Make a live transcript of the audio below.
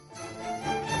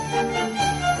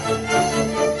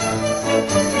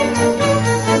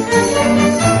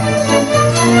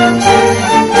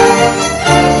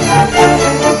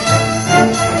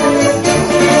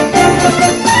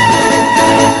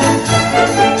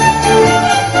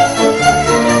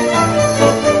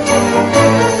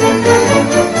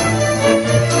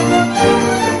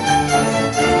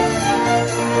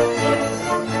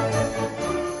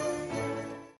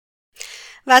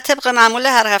و طبق معمول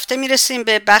هر هفته میرسیم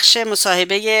به بخش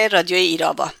مصاحبه رادیو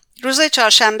ایراوا. روز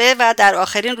چهارشنبه و در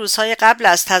آخرین روزهای قبل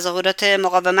از تظاهرات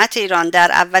مقاومت ایران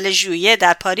در اول ژوئیه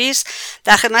در پاریس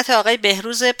در خدمت آقای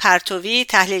بهروز پرتوی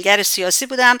تحلیلگر سیاسی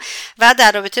بودم و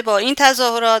در رابطه با این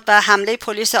تظاهرات و حمله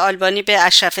پلیس آلبانی به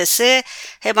اشرف 3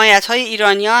 حمایت‌های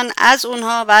ایرانیان از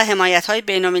اونها و حمایت‌های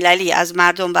بین‌المللی از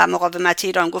مردم و مقاومت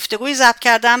ایران گفتگویی ضبط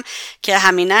کردم که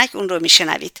همینک اون رو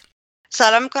میشنوید.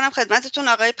 سلام میکنم خدمتتون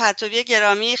آقای پرتوی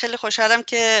گرامی، خیلی خوشحالم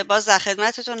که باز در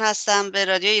خدمتتون هستم. به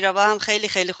رادیو ایراوا هم خیلی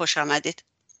خیلی خوش آمدید.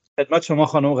 خدمت شما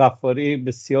خانم غفاری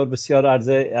بسیار بسیار عرض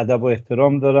ادب و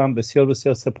احترام دارم. بسیار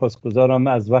بسیار سپاسگزارم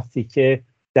از وقتی که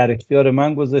در اختیار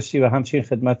من گذاشتی و همچنین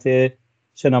خدمت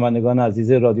شنوندگان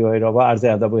عزیز رادیو ایراوا عرض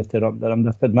ادب و احترام دارم.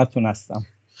 در خدمتتون هستم.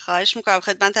 خواهش میکنم،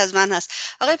 خدمت از من هست.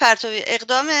 آقای پرتوی،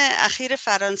 اقدام اخیر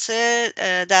فرانسه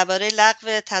درباره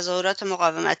لغو تظاهرات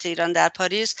مقاومت ایران در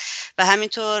پاریس و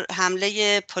همینطور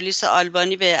حمله پلیس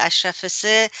آلبانی به اشرف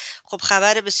 3 خب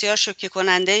خبر بسیار شوکه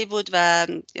کننده ای بود و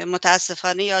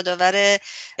متاسفانه یادآور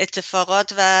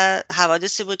اتفاقات و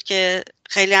حوادثی بود که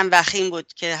خیلی هم وخیم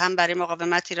بود که هم برای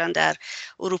مقاومت ایران در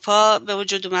اروپا به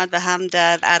وجود اومد و هم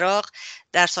در عراق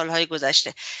در سالهای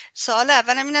گذشته. سوال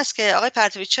اولم این است که آقای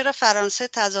پرتوی، چرا فرانسه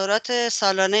تظاهرات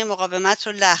سالانه مقاومت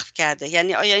رو لغو کرده؟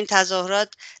 یعنی آیا این تظاهرات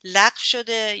لغو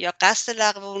شده یا قصد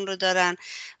لغو اون رو دارن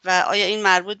و آیا این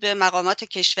مربوط به مقامات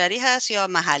کشوری هست یا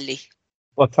محلی؟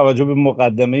 با توجه به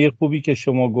مقدمه خوبی که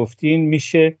شما گفتین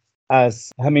میشه از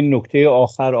همین نکته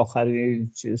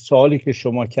آخرین سوالی که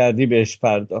شما کردی بهش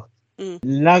پرداخت.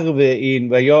 لغو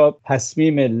این و یا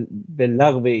تصمیم به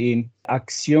لغو این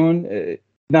اکسیون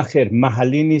نخیر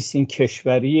محلی نیست، این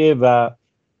کشوریه و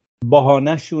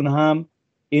بهانه‌شون هم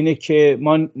اینه که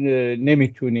ما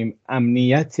نمیتونیم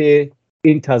امنیت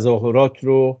این تظاهرات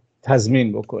رو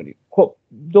تضمین بکنیم. خب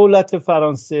دولت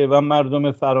فرانسه و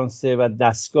مردم فرانسه و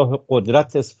دستگاه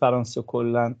قدرت فرانسه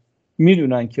کلن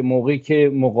میدونن که موقعی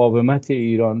که مقاومت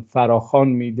ایران فراخوان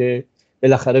میده،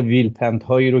 بالاخره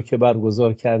ویلپندهایی رو که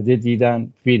برگزار کرده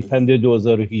دیدن، ویلپند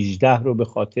 2018 رو به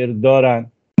خاطر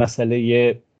دارن،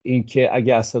 مسئله این که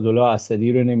اگه اسدالله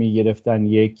اسدی رو نمی گرفتن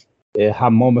یک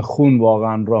حمام خون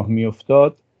واقعا راه می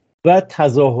افتاد و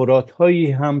تظاهرات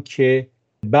هایی هم که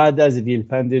بعد از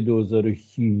ویلپند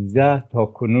 2018 تا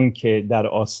کنون که در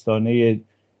آستانه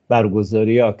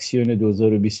برگزاری اکسیون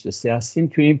 2023 هستیم.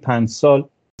 توی این 5 سال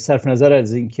صرف نظر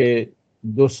از این که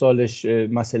 2 سالش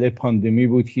مسئله پاندمی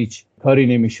بود، هیچ کاری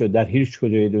نمی شد در هیچ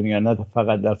کجای دنیا، نه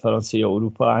فقط در فرانسه یا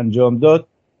اروپا انجام داد.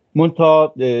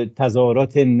 منتها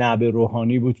تظاهرات نعب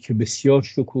روحانی بود که بسیار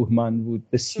شکوهمند بود،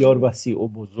 بسیار وسیع و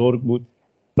بزرگ بود.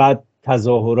 بعد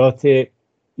تظاهرات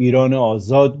ایران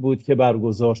آزاد بود که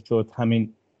برگزار شد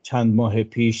همین چند ماه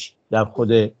پیش در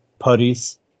خود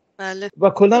پاریس. بله. و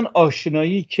کلاً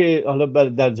آشنایی که حالا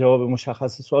در جواب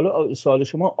مشخص سوال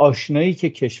شما، آشنایی که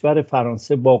کشور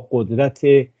فرانسه با قدرت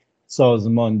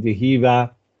سازماندهی و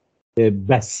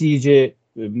بسیج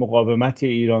مقاومت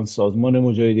ایران، سازمان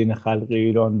مجاهدین خلق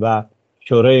ایران و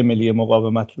شورای ملی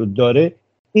مقاومت رو داره،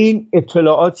 این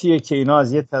اطلاعاتیه که اینا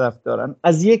از یک طرف دارن.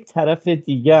 از یک طرف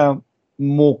دیگه هم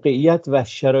موقعیت و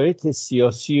شرایط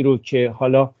سیاسی رو که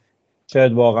حالا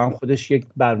شاید واقعا خودش یک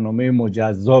برنامه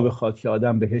مجزا بخواد که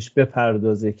آدم بهش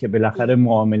بپردازه که بالاخره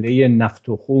معامله نفت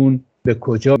و خون به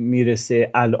کجا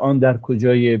میرسه، الان در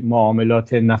کجای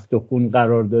معاملات نفت و خون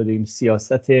قرار داریم،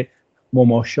 سیاست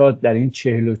مماشات در این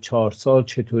 44 سال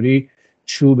چطوری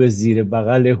چوب زیر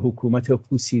بغل حکومت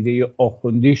پوسیده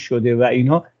آخوندی شده و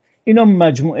اینا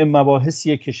مجموعه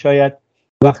مباحثیه که شاید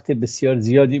وقت بسیار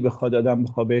زیادی بخواد آدم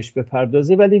بهش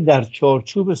بپردازه. ولی در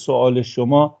چارچوب سوال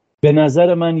شما به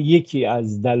نظر من یکی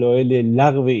از دلایل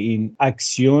لغو این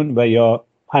اکسیون و یا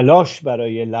تلاش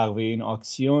برای لغو این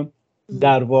اکسیون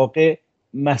در واقع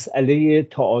مسئله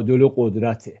تعادل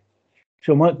قدرته.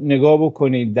 شما نگاه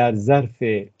بکنید در ظرف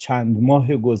چند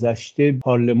ماه گذشته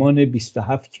پارلمان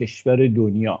 27 کشور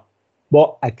دنیا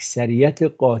با اکثریت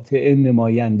قاطع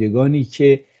نمایندگانی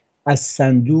که از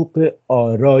صندوق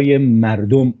آرای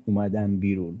مردم اومدن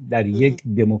بیرون، در یک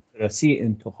دموکراسی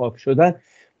انتخاب شدن،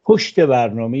 پشت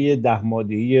برنامه 10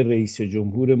 ماده‌ای رئیس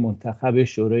جمهور منتخب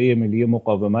شورای ملی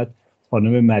مقاومت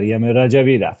خانم مریم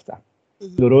رجبی رفتن.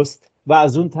 درست؟ و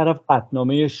از اون طرف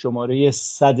قطعنامه شماره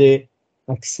 100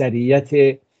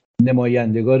 اکثریت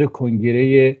نمایندگان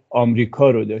کنگره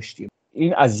آمریکا رو داشتیم.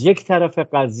 این از یک طرف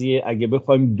قضیه. اگه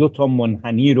بخوایم 2 تا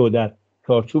منحنی رو در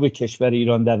چارچوب کشور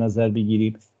ایران در نظر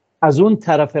بگیریم، از اون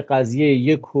طرف قضیه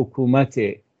یک حکومت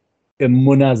که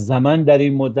منظما در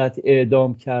این مدت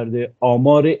اعدام کرده،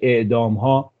 آمار اعدام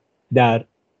ها در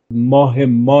ماه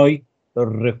مای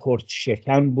رکورد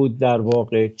شکن بود، در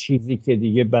واقع چیزی که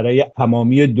دیگه برای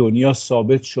تمامی دنیا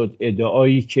ثابت شد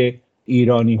ادعایی که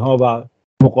ایرانی ها و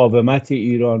مقاومت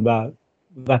ایران و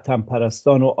وطن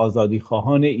پرستان و آزادی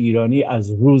خواهان ایرانی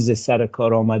از روز سر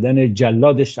کار آمدن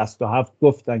جلاد 67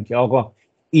 گفتن که آقا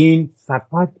این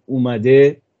فقط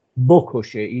اومده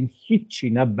بکشه، این هیچی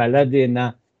نه بلده،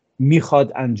 نه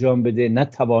میخواد انجام بده، نه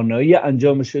توانایی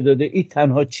انجامش داده. این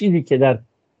تنها چیزی که در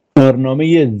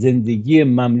برنامه زندگی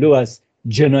مملو از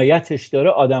جنایتش داره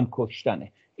آدم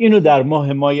کشتنه. اینو در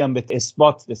ماه مای هم به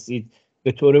اثبات رسید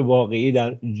به طور واقعی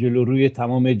در جلوروی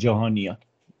تمام جهانیان.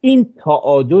 این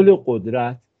تعادل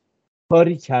قدرت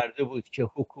کاری کرده بود که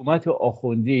حکومت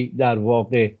آخوندی در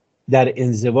واقع در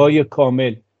انزوای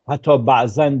کامل، حتی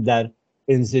بعضا در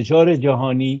انزجار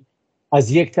جهانی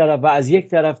از یک طرف، و از یک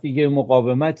طرف دیگه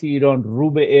مقاومت ایران رو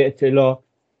به اعتلاع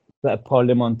و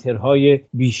پارلمانترهای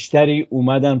بیشتری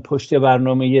اومدن پشت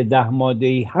برنامه 10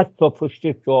 ماده‌ای، حتی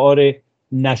پشت شعار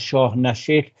نشاه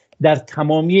نشیخ. در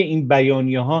تمامی این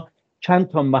بیانیه ها چند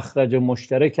تا مخرج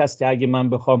مشترک است که اگه من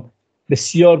بخوام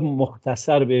بسیار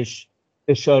مختصر بهش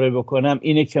اشاره بکنم،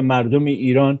 اینه که مردم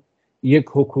ایران یک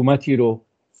حکومتی رو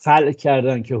خلق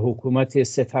کردن که حکومت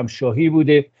ستمشاهی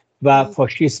بوده و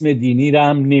فاشیسم دینی را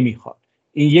هم نمیخواد.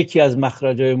 این یکی از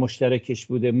مخرج‌های مشترکش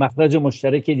بوده. مخرج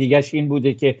مشترک دیگهش این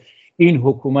بوده که این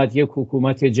حکومت یک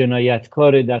حکومت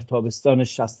جنایتکار، در تابستان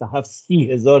 67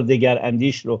 30,000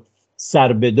 دگراندیش رو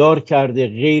سربدار کرده،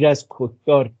 غیر از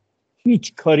کشتار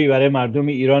هیچ کاری برای مردم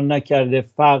ایران نکرده.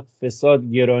 فقر،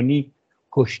 فساد، گرانی،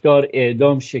 کشتار،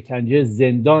 اعدام، شکنجه،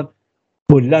 زندان،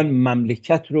 کلاً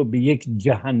مملکت رو به یک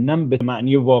جهنم به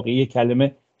معنی واقعی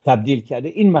کلمه تبدیل کرده.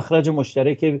 این مخرج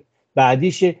مشترک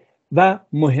بعدیشه و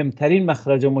مهمترین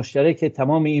مخرج مشترک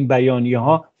تمام این بیانیه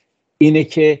ها اینه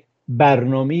که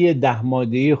برنامه 10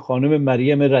 ماده‌ای خانم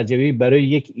مریم رجبی برای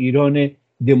یک ایران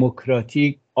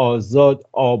دموکراتیک، آزاد،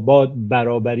 آباد،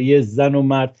 برابری زن و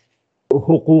مرد،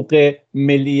 حقوق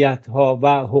ملیت ها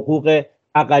و حقوق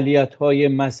اقلیت های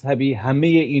مذهبی، همه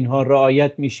اینها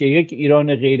رعایت میشه. یک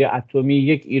ایران غیر اتمی،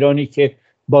 یک ایرانی که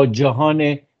با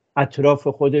جهان اطراف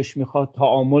خودش میخواد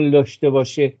تعامل داشته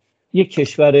باشه، یک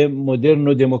کشور مدرن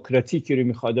و دموکراتیکی رو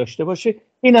میخواد داشته باشه.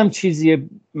 این هم چیزی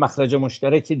مخرج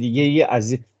مشترک دیگه ای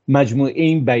از مجموعه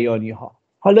این بیانیه ها.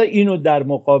 حالا اینو در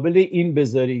مقابل این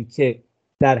بذاریم که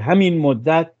در همین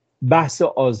مدت بحث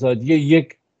آزادی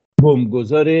یک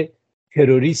بمبگذار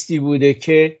تروریستی بوده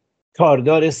که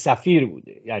کاردار سفیر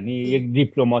بوده، یعنی یک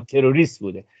دیپلمات تروریست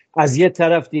بوده. از یه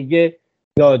طرف دیگه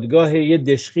دادگاه یه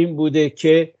دشخیم بوده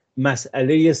که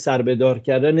مسئله سربدار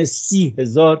کردن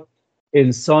 30,000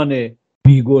 انسان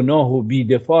بیگناه و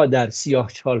بیدفاع در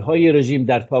سیاهچال‌های رژیم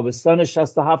در تابستان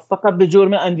 67 فقط به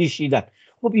جرم اندیشیدن.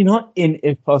 خب اینها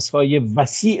انعکاس‌های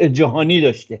وسیع جهانی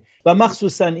داشته و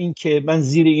مخصوصا این که من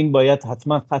زیر این باید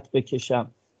حتما خط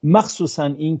بکشم، مخصوصا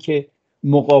این که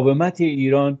مقاومت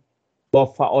ایران با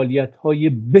فعالیت‌های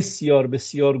بسیار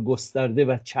بسیار گسترده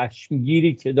و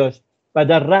چشمگیری که داشت و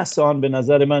در رأس آن به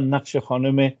نظر من نقش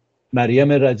خانم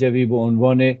مریم رجبی به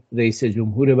عنوان رئیس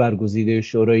جمهور برگزیده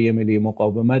شورای ملی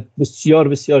مقاومت بسیار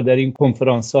بسیار در این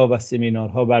کنفرانس‌ها و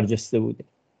سمینارها برجسته بوده.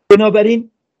 بنابراین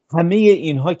همه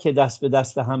اینها که دست به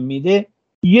دست هم میده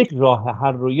یک راه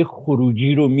حل رو، یک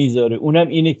خروجی رو میذاره، اونم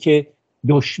اینه که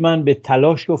دشمن به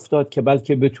تلاش افتاد که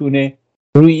بلکه بتونه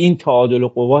روی این تعادل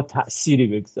قوا تأثیری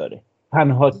بگذاره.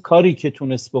 تنها کاری که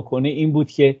تونست بکنه این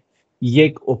بود که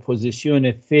یک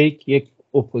اپوزیسیون فیک، یک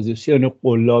اپوزیسیون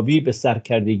قلابی به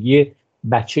سرکردگی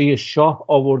بچه شاه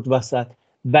آورد وسط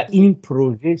و این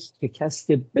پروژه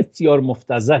شکست بسیار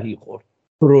مفتضحی خورد.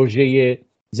 پروژه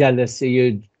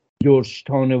جلسه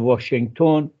جورجتاون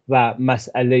واشنگتن و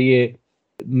مسئله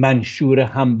منشور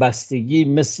همبستگی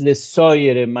مثل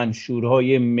سایر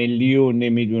منشورهای ملی و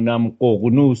نمیدونم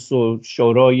ققنوس و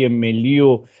شورای ملی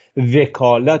و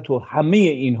وکالت و همه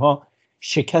اینها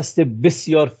شکست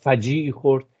بسیار فجیعی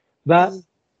خورد و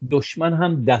دشمن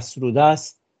هم دست رو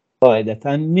دست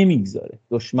قاعدتا نمیگذاره.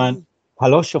 دشمن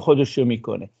تلاش خودش رو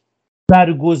میکنه.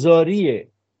 برگزاری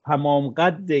تمام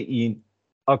قد این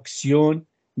اکسیون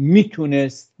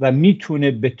میتونست و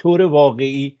میتونه به طور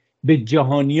واقعی به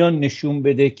جهانیان نشون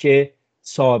بده که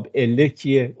صاحب عله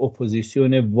کیه،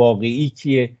 اپوزیسیون واقعی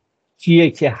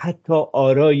کیه که حتی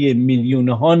آرای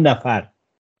میلیونها نفر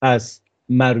از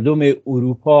مردم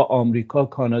اروپا، آمریکا،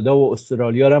 کانادا و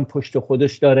استرالیا هم پشت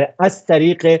خودش داره از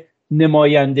طریق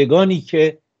نمایندگانی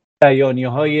که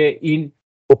بیانیه‌های این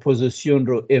اپوزیسیون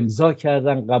رو امضا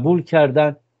کردن، قبول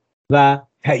کردن و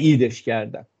تاییدش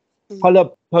کردن.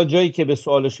 حالا تا جایی که به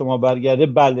سوال شما برگرده،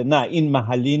 بله، نه، این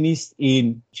محلی نیست،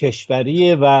 این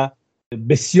کشوریه و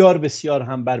بسیار بسیار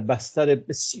هم بر بستر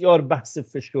بسیار بحث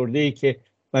فشرده‌ای که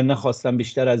من نخواستم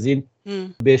بیشتر از این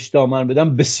بهش دامن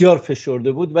بدم، بسیار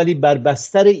فشرده بود، ولی بر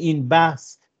بستر این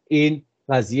بحث این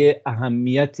قضیه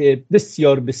اهمیت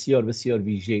بسیار بسیار بسیار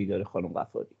ویژه‌ای داره خانم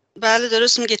غفاری. بله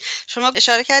درست میگید. شما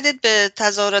اشاره کردید به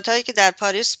تظاهرات‌هایی که در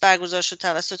پاریس برگزار شد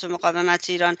توسط مقاومت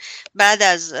ایران بعد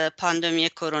از پاندمی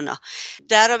کرونا.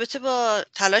 در رابطه با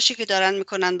تلاشی که دارن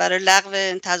میکنن برای لغو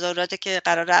این تظاهراتی که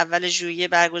قرار اول ژوئیه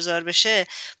برگزار بشه،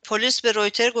 پلیس به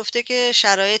رویتر گفته که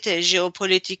شرایط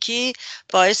ژئوپلیتیکی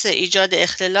باعث ایجاد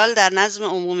اختلال در نظم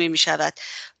عمومی میشود.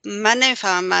 من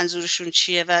نمیفهمم منظورشون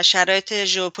چیه و شرایط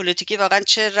ژئوپلیتیکی واقعا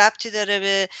چه ربطی داره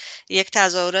به یک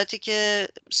تظاهراتی که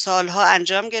سالها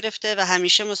انجام گرفته و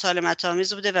همیشه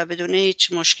مسالمت‌آمیز بوده و بدون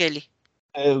هیچ مشکلی.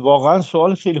 واقعا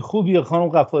سوال خیلی خوبیه خانم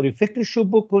غفاری. فکرشو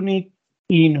بکنید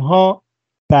اینها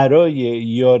برای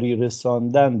یاری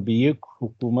رساندن به یک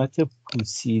حکومت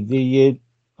پوسیده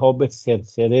تا به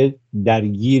خرخره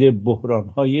درگیر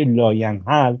بحران‌های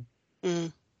لاینحل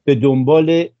به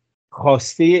دنبال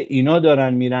خواسته اینا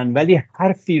دارن میرن، ولی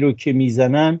حرفی رو که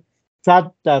میزنن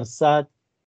 100%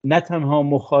 نه تنها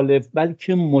مخالف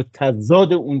بلکه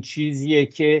متضاد اون چیزیه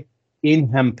که این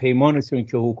همپیمانشون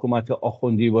که حکومت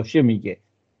آخوندی باشه میگه.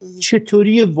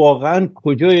 چطوری واقعا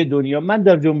کجای دنیا، من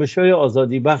در جنبش‌های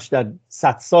آزادی بخش در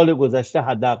 100 سال گذشته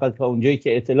حداقل تا اونجایی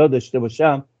که اطلاع داشته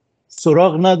باشم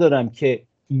سراغ ندارم که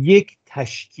یک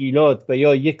تشکیلات و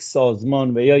یا یک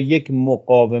سازمان و یا یک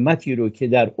مقاومتی رو که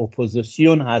در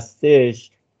اپوزیسیون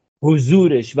هستش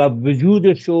حضورش و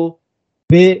وجودش رو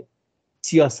به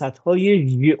سیاست‌های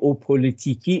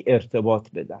ژئوپلیتیکی ارتباط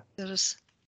بدن. درست.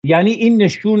 یعنی این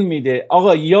نشون میده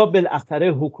آقا یا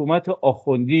بالاخره حکومت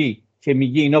آخوندی که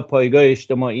میگه اینا پایگاه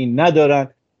اجتماعی ندارن،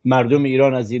 مردم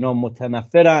ایران از اینا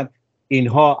متنفرن،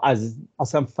 اینها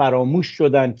اصلا فراموش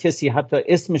شدن، کسی حتی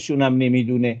اسمشون هم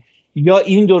نمیدونه، یا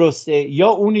این درسته یا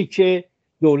اونی که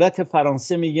دولت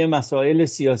فرانسه میگه مسائل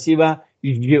سیاسی و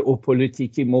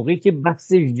ژئوپلیتیکی. موقعی که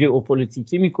بحث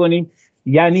ژئوپلیتیکی میکنیم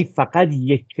یعنی فقط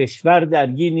یک کشور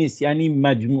درگیر نیست، یعنی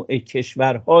مجموعه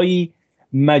کشورهایی،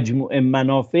 مجموعه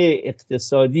منافع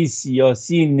اقتصادی،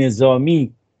 سیاسی،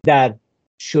 نظامی در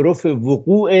شرف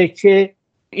وقوعه که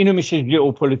اینو میشه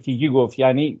ژئوپلیتیکی گفت،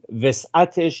 یعنی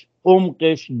وسعتش،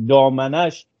 عمقش،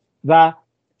 دامنش و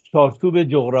چارچوب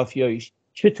جغرافیاییش.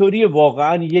 چطوری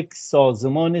واقعا یک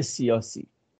سازمان سیاسی،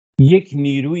 یک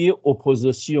نیروی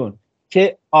اپوزیسیون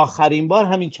که آخرین بار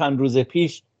همین چند روز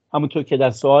پیش همونطور که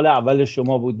در سوال اول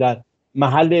شما بود در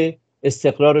محل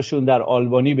استقرارشون در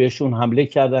آلبانی بهشون حمله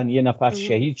کردن، 1 نفر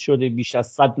شهید شده، بیش از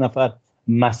 100 نفر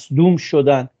مصدوم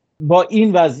شدن. با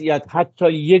این وضعیت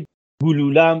حتی یک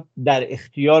گلولم در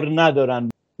اختیار ندارن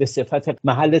به صفت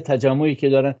محل تجمعی که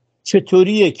دارن.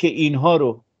 چطوریه که اینها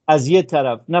رو از یه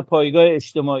طرف نه پایگاه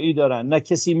اجتماعی دارن، نه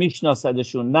کسی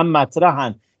میشناسدشون، نه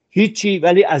مطرحن، هیچی،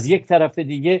 ولی از یک طرف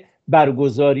دیگه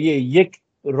برگزاری یک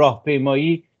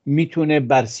راهپیمایی میتونه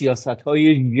بر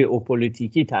سیاست‌های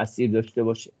ژئوپلیتیکی تاثیر داشته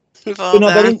باشه.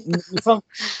 بنابراین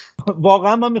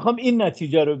واقعا من میخوام این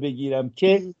نتیجه رو بگیرم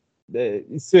که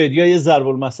سوئدیا یه ضرب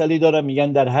المثلی دارن،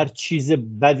 میگن در هر چیز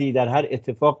بدی، در هر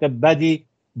اتفاق بدی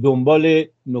دنبال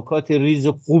نکات ریز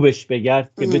خوبش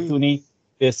بگرد که بتونی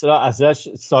به اصطلاح ازش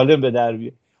سالم به در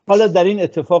بیاری. حالا در این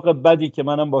اتفاق بدی که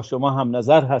منم با شما هم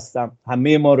نظر هستم،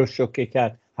 همه ما رو شوکه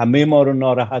کرد، همه ما رو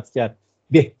ناراحت کرد،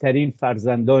 بهترین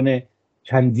فرزندان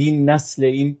چندین نسل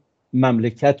این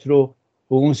مملکت رو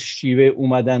به اون شیوه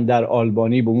اومدن در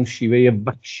آلبانی، به اون شیوه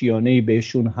وحشیانه‌ای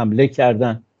بهشون حمله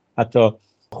کردن، حتی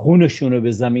خونشون رو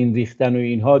به زمین ریختن و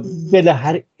اینها دل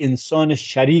هر انسان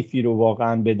شریفی رو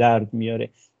واقعا به درد میاره.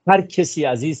 هر کسی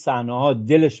از این صحنه‌ها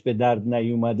دلش به درد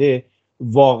نیومده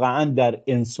واقعا در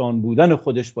انسان بودن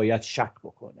خودش باید شک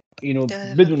بکنه. اینو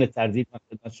بدون تردید من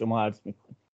خدمت شما عرض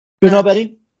میکنم.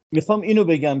 بنابراین میخوام اینو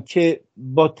بگم که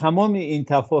با تمام این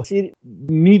تفاصیل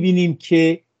میبینیم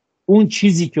که اون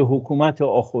چیزی که حکومت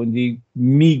آخوندی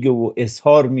میگه و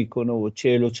اظهار میکنه و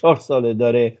 44 ساله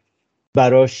داره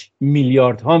براش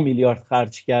میلیاردها میلیارد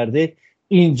خرج کرده،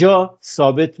 اینجا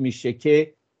ثابت میشه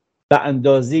که به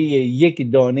اندازه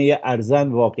یک دانه ارزن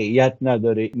واقعیت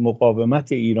نداره.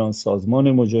 مقاومت ایران،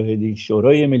 سازمان مجاهدین،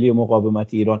 شورای ملی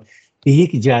مقاومت ایران به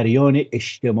یک جریان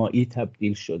اجتماعی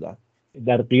تبدیل شدن.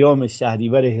 در قیام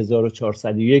شهریور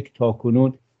 1401 تا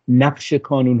کنون نقش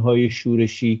کانونهای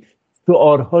شورشی،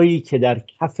 شعارهایی که در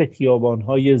کف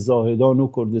خیابانهای زاهدان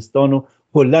و کردستان و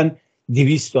کلاً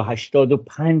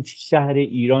 285 شهر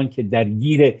ایران که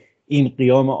درگیر این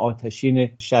قیام آتشین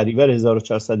شهریور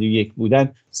 1401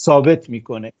 بودن ثابت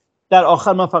میکنه. در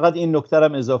آخر من فقط این نکته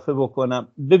رو اضافه بکنم.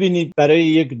 ببینید برای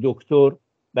یک دکتر،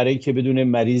 برای که بدون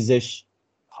مریضش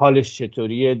حالش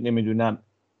چطوریه، نمیدونم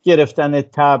گرفتن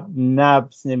تب،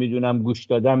 نبض، نمیدونم گوش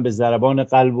دادن به ضربان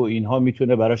قلب و اینها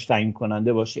میتونه براش تعیین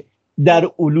کننده باشه.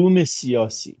 در علوم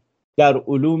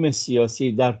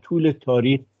سیاسی در طول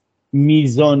تاریخ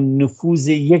میزان نفوذ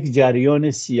یک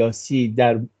جریان سیاسی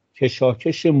در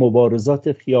کشاکش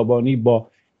مبارزات خیابانی با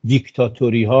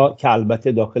دیکتاتوری ها که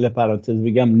البته داخل پرانتز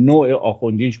بگم نوع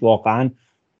آخوندیش واقعا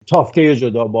تافته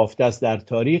جدا بافته است در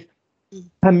تاریخ،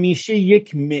 همیشه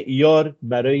یک معیار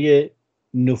برای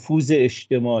نفوذ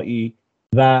اجتماعی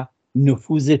و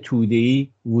نفوذ توده‌ای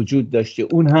وجود داشته.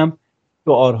 اون هم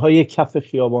شعارهای کف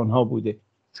خیابان‌ها بوده.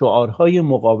 شعارهای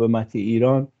مقاومت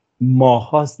ایران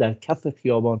ماهاست در کف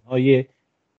خیابان‌های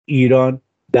ایران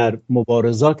در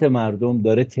مبارزات مردم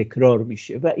داره تکرار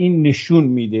میشه و این نشون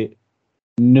میده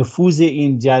نفوذ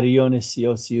این جریان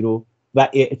سیاسی رو و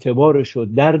اعتبارش رو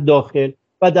در داخل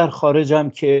و در خارج هم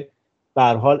که به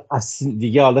هر حال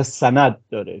دیگه حالا سند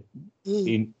داره.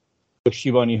 این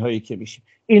پشتیبانی هایی که میشه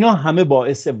اینا همه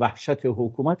باعث وحشت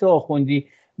حکومت آخوندی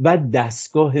و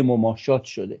دستگاه مماشات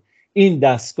شده. این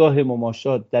دستگاه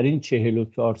مماشات در این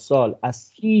 44 سال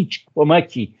از هیچ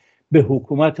کمکی به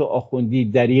حکومت آخوندی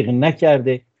دریغ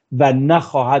نکرده و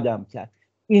نخواهدم کرد.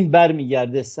 این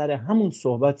برمیگرده سر همون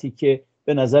صحبتی که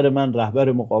به نظر من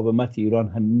رهبر مقاومت ایران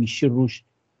همیشه روش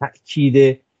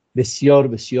تأکید بسیار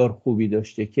بسیار خوبی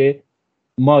داشته که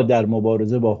ما در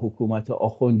مبارزه با حکومت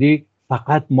آخوندی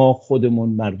فقط ما خودمون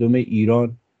مردم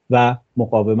ایران و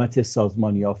مقاومت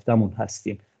سازمان یافتمون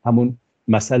هستیم. همون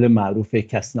مسئله معروف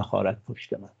کس نخارد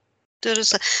پشت من.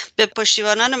 درسته. به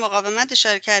پشتیبانان مقاومت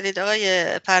اشاره کردید آقای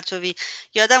پرتوی.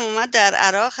 یادم اومد در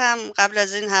عراق هم قبل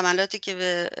از این حملاتی که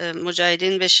به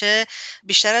مجاهدین بشه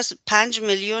بیشتر از 5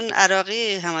 میلیون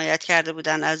عراقی حمایت کرده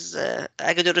بودن از،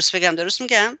 اگه درست بگم، درست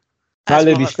میگم؟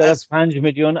 بله، بیشتر از 5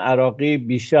 میلیون عراقی،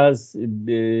 بیش از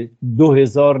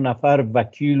 2000 نفر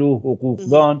وکیل و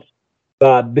حقوقدان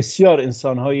و بسیار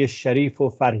انسانهای شریف و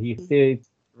فرهیخته،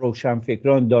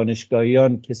 روشنفکران،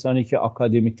 دانشگاهیان، کسانی که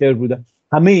آکادمیتر بودن،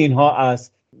 همه اینها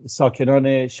از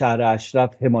ساکنان شهر اشرف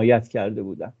حمایت کرده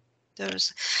بودند.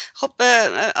 درست. خب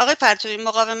آقای پرتوی،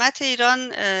 مقاومت ایران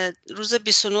روز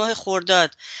 29 خرداد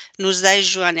 19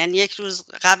 ژوئن، یعنی یک روز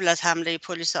قبل از حمله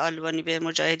پلیس آلبانی به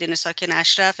مجاهدین ساکن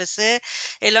اشرف 3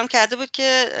 اعلام کرده بود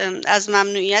که از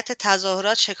ممنوعیت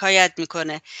تظاهرات شکایت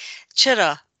میکنه.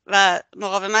 چرا؟ و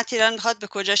مقاومت ایران میخواد به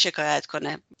کجا شکایت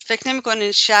کنه؟ فکر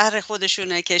نمی‌کنین شهر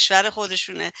خودشونه، کشور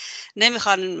خودشونه،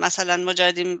 نمیخوان مثلا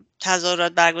مجاهدین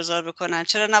تظاهرات برگزار بکنن؟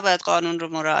 چرا نباید قانون رو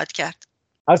مراعات کرد؟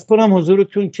 عرض کنم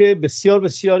حضورتون که بسیار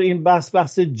بسیار این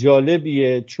بحث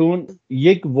جالبیه، چون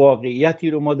یک واقعیتی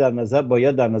رو ما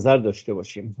باید در نظر داشته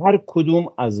باشیم. هر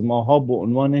کدوم از ماها به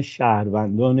عنوان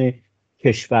شهروندان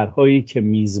کشورهایی که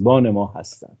میزبان ما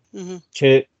هستند،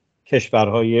 چه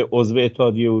کشورهای عضو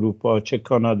اتحادیه اروپا، چه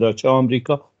کانادا، چه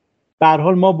آمریکا، به هر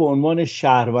حال ما به عنوان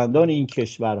شهروندان این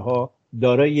کشورها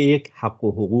دارای یک حق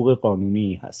و حقوق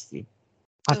قانونی هستیم.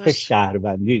 حق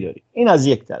شهروندی داریم. این از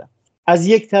یک طرف. از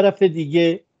یک طرف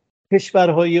دیگه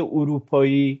کشورهای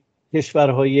اروپایی،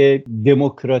 کشورهای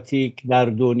دموکراتیک در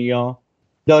دنیا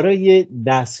دارای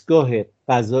دستگاه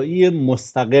قضایی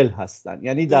مستقل هستند.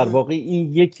 یعنی در واقع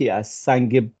این یکی از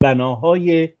سنگ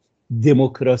بناهای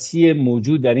دموکراسی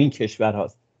موجود در این کشور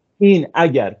هست. این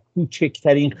اگر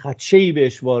کوچکترین خدشه‌ای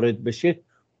بهش وارد بشه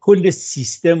کل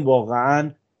سیستم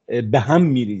واقعا به هم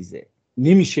میریزه،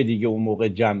 نمیشه دیگه اون موقع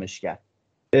جمعش کرد.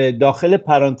 داخل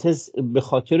پرانتز به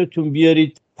خاطرتون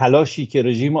بیارید تلاشی که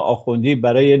رژیم آخوندی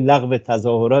برای لغو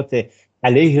تظاهرات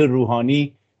علیه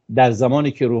روحانی در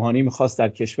زمانی که روحانی میخواست در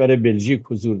کشور بلژیک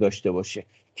حضور داشته باشه،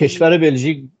 کشور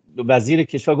بلژیک وزیر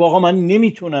کشور گفت آقا من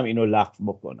نمیتونم اینو لغو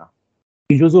بکنم،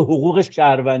 این جزء حقوق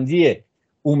شهروندیه.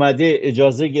 اومده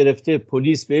اجازه گرفته،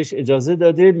 پلیس بهش اجازه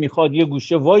داده، میخواد یه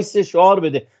گوشه وایس شعار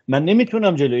بده، من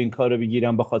نمیتونم جلو این کارو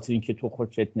بگیرم به خاطر اینکه تو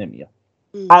خوشت نمیاد.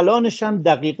 الانش هم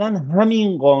دقیقاً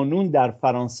همین قانون در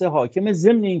فرانسه حاکمه،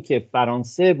 ضمن اینکه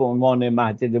فرانسه به عنوان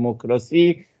مهد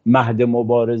دموکراسی، مهد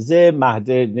مبارزه،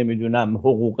 مهد نمیدونم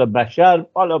حقوق بشر،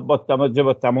 حالا با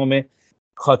تمام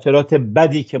خاطرات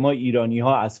بدی که ما ایرانی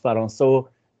ها از فرانسه و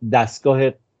دستگاه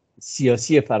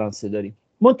سیاسی فرانسه داریم،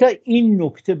 منتها این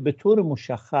نکته به طور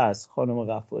مشخص خانم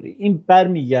غفاری این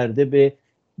برمیگرده به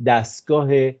دستگاه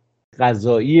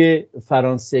قضایی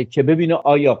فرانسه که ببینه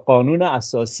آیا قانون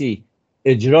اساسی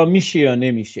اجرا میشه یا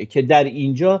نمیشه، که در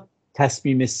اینجا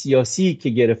تصمیم سیاسی که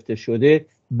گرفته شده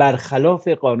برخلاف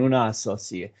قانون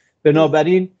اساسیه.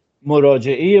 بنابراین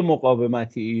مراجعه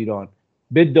مقاومت ایران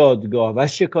به دادگاه و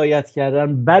شکایت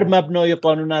کردن بر مبنای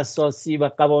قانون اساسی و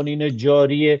قوانین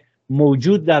جاری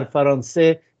موجود در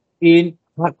فرانسه این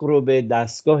حق رو به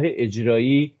دستگاه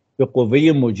اجرایی، به قوه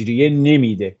مجریه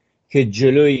نمیده که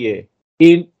جلوی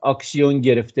این اکسیون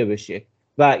گرفته بشه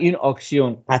و این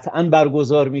اکسیون قطعا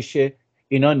برگزار میشه.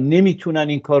 اینا نمیتونن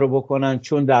این کارو بکنن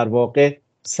چون در واقع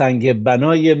سنگ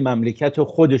بنای مملکت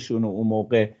خودشونو اون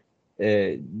موقع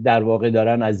در واقع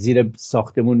دارن از زیر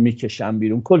ساختمون میکشن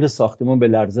بیرون، کل ساختمون به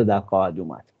لرزه در خواهد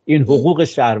اومد. این حقوق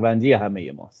شهروندی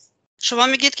همه ماست. شما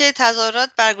میگید که تظاهرات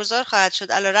برگزار خواهد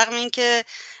شد علیرغم اینکه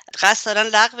قصد دارن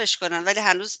لغوش کنن، ولی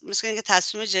هنوز مثل اینکه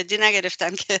تصمیم جدی نگرفتن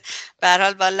که به هر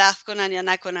حال با لغو کنن یا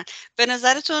نکنن. به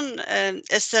نظرتون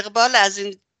استقبال از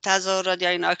این تظاهرات یا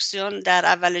این اکسیون در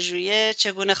اول ژوئیه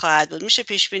چگونه خواهد بود؟ میشه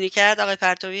پیش بینی کرد آقای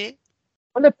پرتوی؟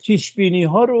 حالا پیش بینی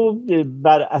ها رو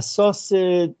بر اساس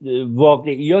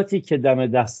واقعیاتی که دم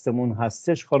دستمون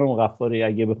هستش خانم غفاری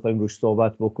اگه بخوایم روش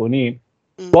صحبت بکنیم،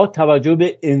 با توجه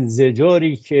به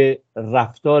انزجاری که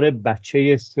رفتار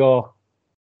بچه شاه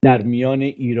در میان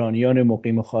ایرانیان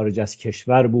مقیم خارج از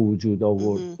کشور به وجود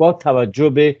آورد، با توجه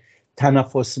به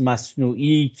تنفس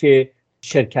مصنوعی که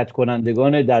شرکت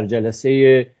کنندگان در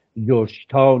جلسه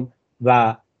جورجتاون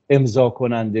و امضا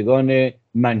کنندگان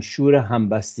منشور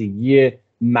همبستگی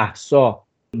مهسا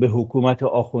به حکومت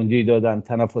آخوندی دادن،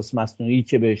 تنفس مصنوعی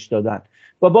که بهش دادن،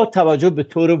 و با توجه به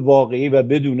طور واقعی و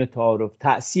بدون تعارف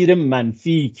تأثیر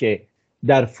منفی که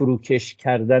در فروکش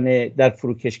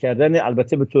کردن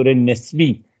البته به طور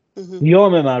نسبی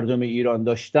قیام مردم ایران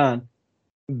داشتن،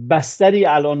 بستری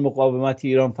الان مقاومت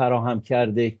ایران فراهم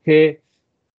کرده که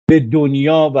به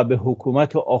دنیا و به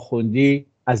حکومت آخوندی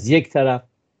از یک طرف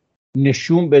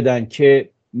نشون بدن که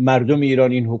مردم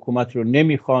ایران این حکومت رو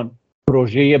نمیخوان،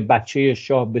 پروژه بچه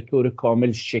شاه به طور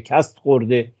کامل شکست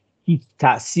خورده، هیچ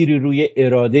تأثیری روی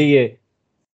اراده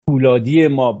فولادی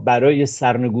ما برای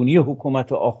سرنگونی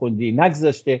حکومت آخوندی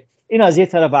نگذاشته. این از یک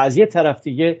طرف، و از یک طرف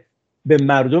دیگه به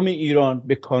مردم ایران،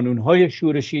 به کانونهای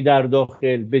شورشی در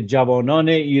داخل، به جوانان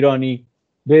ایرانی،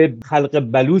 به خلق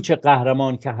بلوچ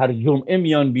قهرمان که هر جمعه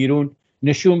میان بیرون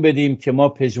نشون بدیم که ما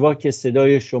پژواک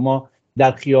صدای شما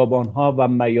در خیابانها و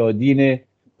میادین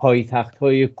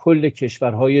پایتخت‌های کل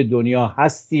کشورهای دنیا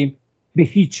هستیم، به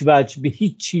هیچ وجه به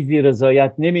هیچ چیزی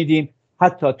رضایت نمیدیم.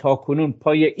 حتی تاکنون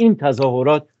پای این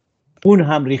تظاهرات اون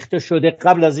هم ریخته شده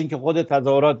قبل از اینکه خود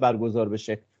تظاهرات برگزار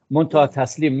بشه. منتها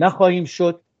تسلیم نخواهیم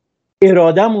شد.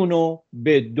 ارادمونو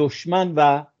به دشمن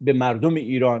و به مردم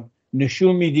ایران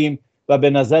نشون میدیم و به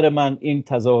نظر من این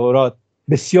تظاهرات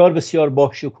بسیار بسیار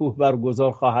با شکوه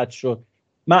برگزار خواهد شد.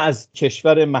 من از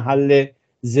کشور محل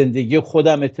زندگی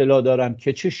خودم اطلاع دارم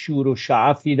که چه شور و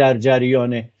شعفی در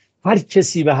جریانه. هر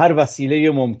کسی به هر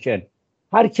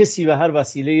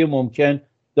وسیله ممکن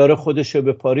داره خودشو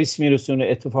به پاریس میرسونه.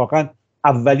 اتفاقا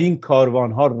اولین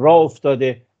کاروان ها راه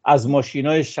افتاده، از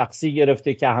ماشینای شخصی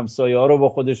گرفته که همسایه ها رو با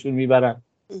خودشون میبرن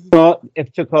تا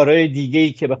ابتکارهای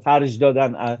دیگه‌ای که به خرج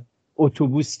دادن، از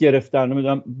اتوبوس گرفتن.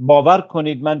 نمیدونم، باور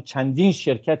کنید من چندین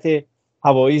شرکت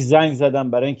هوایی زنگ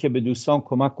زدم برای اینکه به دوستان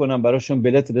کمک کنم براشون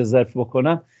بلیت رزرو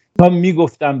بکنم. تا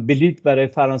میگفتم بلیت برای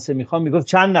فرانسه میخوام، میگفت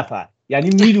چند نفر. یعنی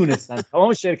میدونستن،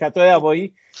 تمام شرکت‌های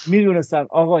هوایی میدونستن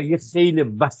آقا یه خیلی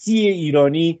وسیع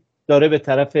ایرانی داره به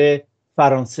طرف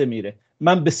فرانسه میره.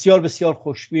 من بسیار بسیار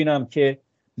خوشبینم که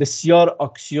بسیار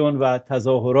اکسیون و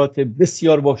تظاهرات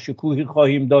بسیار با شکوهی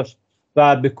خواهیم داشت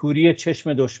و به کوری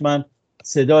چشم دشمن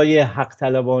صدای حق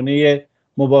طلبانه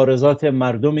مبارزات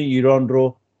مردم ایران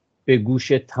رو به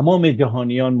گوش تمام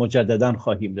جهانیان مجددا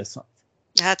خواهیم رساند.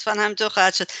 حتما همینطور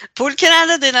خواهد شد. پول که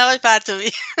ندادین آقای پرتوی؟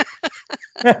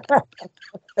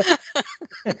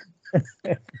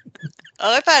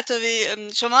 آقای پرتوی،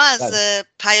 شما از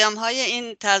پیام‌های این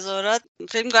تظاهرات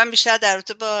فکر می‌کنم بیشتر در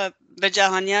رابطه با به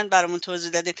جهانیان برامون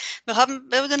توضیح دادین. میخوام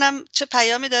بدونم چه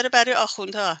پیامی داره برای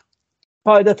آخوندها؟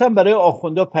 قاعدتاً برای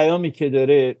آخوندها پیامی که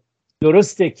داره،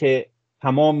 درسته که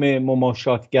تمام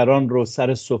مماشاتگران رو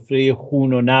سر سفره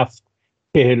خون و نفت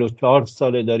 44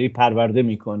 ساله داری پرورده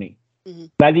می‌کنی،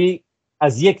 ولی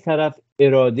از یک طرف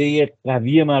اراده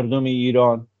قوی مردم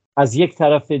ایران، از یک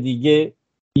طرف دیگه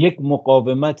یک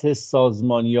مقاومت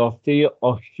سازمان یافته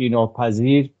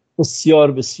آشتیناپذیر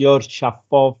بسیار بسیار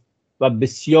شفاف و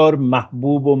بسیار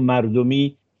محبوب و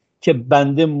مردمی که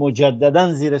بنده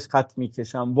مجددا زیرش خط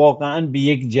میکشم، واقعا به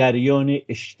یک جریان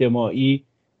اجتماعی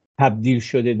تبدیل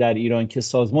شده در ایران که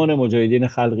سازمان مجاهدین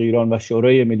خلق ایران و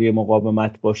شورای ملی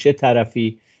مقاومت باشه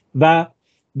طرفی، و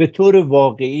به طور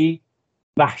واقعی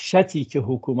وحشتی که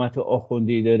حکومت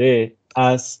آخوندی داره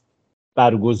از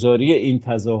برگزاری این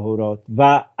تظاهرات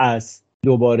و از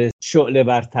دوباره شعله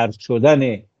برتر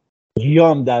شدن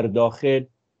قیام در داخل،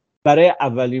 برای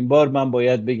اولین بار من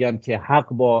باید بگم که حق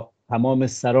با تمام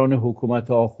سران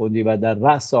حکومت آخوندی و در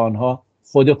رأس آنها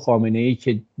خود خامنه‌ای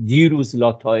که دیروز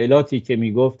لاطائلاتی که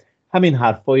میگفت همین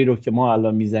حرفایی رو که ما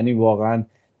الان میزنیم واقعا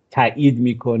تایید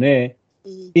میکنه.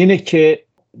 اینه که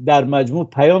در مجموع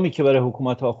پیامی که برای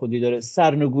حکومت آخوندی داره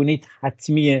سرنگونی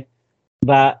حتمیه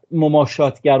و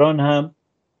مماشاتگران هم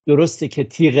درسته که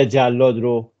تیغ جلاد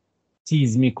رو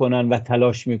تیز میکنن و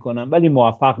تلاش میکنن ولی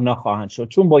موفق نخواهند شد،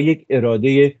 چون با یک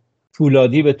اراده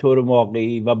فولادی به طور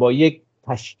واقعی و با یک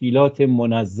تشکیلات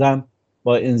منظم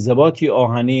با انضباطی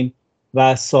آهنین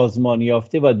و سازمان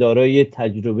یافته و دارای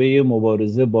تجربه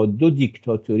مبارزه با دو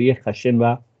دیکتاتوری خشن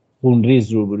و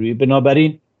خونریز روبرویی.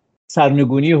 بنابراین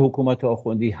سرنگونی حکومت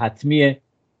آخوندی حتمیه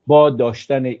با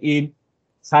داشتن این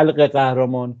خلق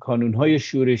قهرمان، کانونهای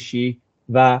شورشی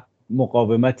و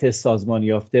مقاومت سازمان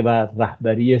یافته و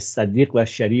رهبری صدیق و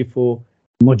شریف و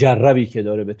مجربی که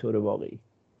داره به طور واقعی.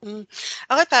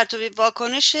 آقای پرتوی،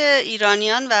 واکنش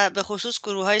ایرانیان و به خصوص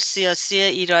گروه‌های سیاسی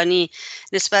ایرانی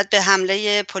نسبت به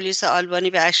حمله پلیس آلبانی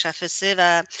به اشرف 3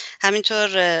 و همینطور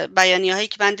بیانیه‌هایی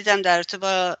که من دیدم در رابطه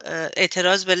با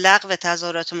اعتراض به لغو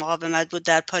تظاهرات مقاومت بود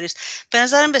در پاریس، به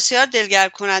نظرم بسیار دلگرم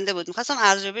کننده بود. می‌خواستم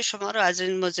ارزیابی شما رو از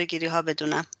این موضوع‌گیری‌ها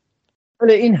بدونم.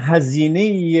 این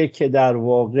هزینه‌ایه که در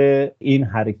واقع این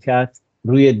حرکت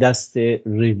روی دست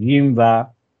رژیم و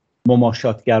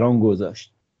مماشاتگران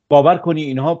گذاشت. باور کنی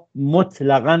اینها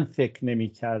مطلقاً فکر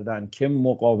نمی‌کردند که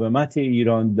مقاومت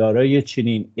ایران دارای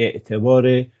چنین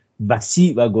اعتبار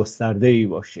وسیع و گسترده‌ای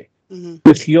باشه.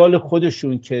 به خیال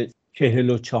خودشون که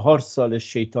 44 سال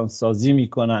شیطان سازی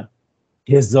میکنن،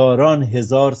 هزاران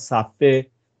هزار صفحه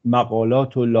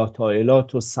مقالات و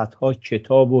لاطائلات و صدها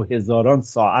کتاب و هزاران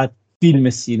ساعت فیلم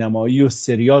سینمایی و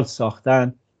سریال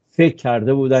ساختن، فکر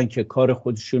کرده بودن که کار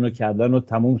خودشونو کردن و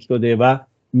تموم شده و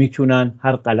میتونن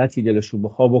هر غلطی دلشون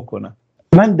بخواه بکنن.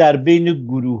 من در بین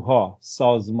گروه ها،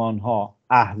 سازمان ها،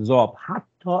 احزاب،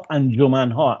 حتی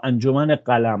انجمن ها، انجمن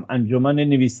قلم، انجمن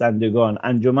نویسندگان،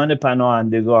 انجمن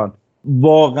پناهندگان،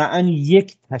 واقعا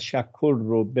یک تشکر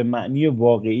رو به معنی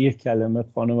واقعی کلمه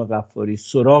خانم غفاری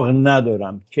سراغ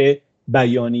ندارم که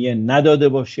بیانیه نداده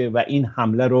باشه و این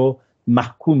حمله رو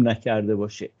محکوم نکرده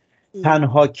باشه.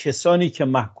 تنها کسانی که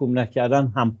محکوم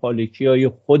نکردن همپالکی‌های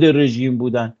خود رژیم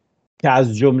بودن که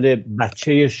از جمله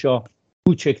بچه شاه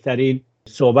کوچکترین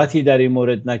صحبتی در این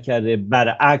مورد نکرده.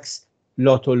 برعکس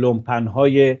لات و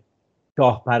لومپن‌های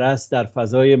شاهپرست در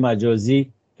فضای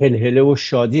مجازی هلهله و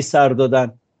شادی سر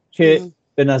دادن که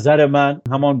به نظر من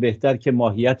همان بهتر که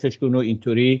ماهیتشون رو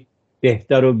اینطوری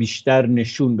بهتر و بیشتر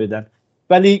نشون بدن.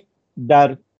 ولی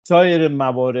در سایر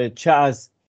موارد، چه از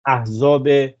احزاب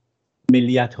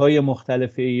ملیت‌های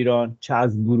مختلف ایران، چه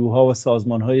از گروه‌ها و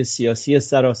سازمان‌های سیاسی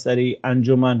سراسری،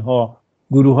 انجمن‌ها،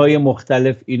 گروه‌های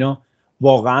مختلف، اینا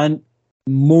واقعاً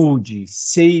موجی،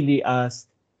 سیلی از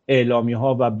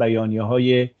اعلامیه‌ها و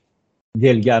بیانیه‌های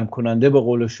دلگرم کننده به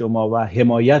قول شما و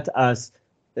حمایت از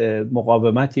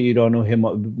مقاومت ایران و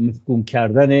محکوم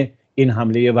کردن این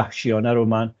حمله وحشیانه رو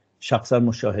من شخصا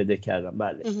مشاهده کردم.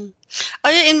 بله.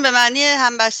 آیا این به معنی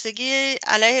همبستگی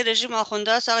علیه رژیم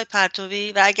آخونده است آقای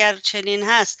پرتوی؟ و اگر چنین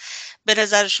هست، به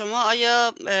نظر شما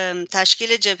آیا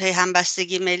تشکیل جبهه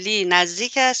همبستگی ملی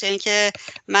نزدیک است یا اینکه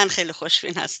من خیلی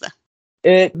خوشبین هستم؟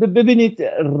 ببینید،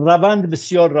 روند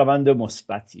بسیار روند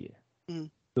مثبتیه.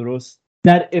 درست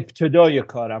در ابتدای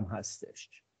کارم هستش.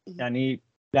 یعنی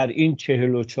در این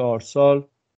 44 سال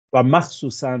و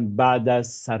مخصوصاً بعد از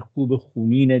سرکوب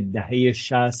خونین دهه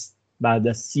 60، بعد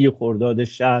از 30 خرداد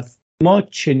 60، ما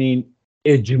چنین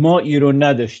اجماعی رو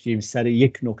نداشتیم سر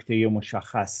یک نکته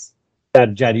مشخص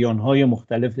در جریان‌های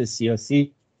مختلف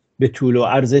سیاسی به طول و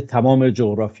عرض تمام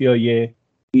جغرافیای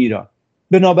ایران.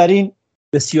 بنابراین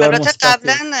بسیار البته مثبت.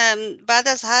 قبلا بعد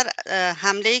از هر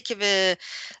حمله‌ای که به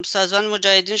سازمان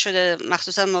مجاهدین شده،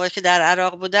 مخصوصا موقعی که در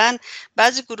عراق بودن،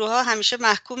 بعضی گروه‌ها همیشه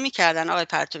محکوم می‌کردن آقای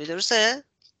پرتوی، درسته؟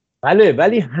 بله،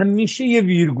 ولی همیشه یه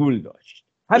ویرگول داشت،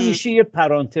 همیشه یه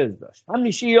پرانتز داشت،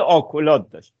 همیشه یه آکولات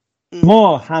داشت.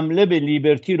 ما حمله به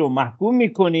لیبرتی رو محکوم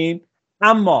میکنیم،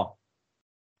 اما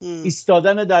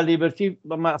ایستادن در لیبرتی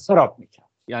خراب میکرد.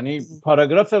 یعنی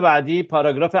پاراگراف بعدی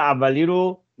پاراگراف اولی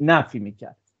رو نفی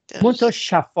میکرد. منتها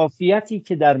شفافیتی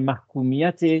که در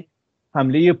محکومیت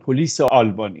حمله پلیس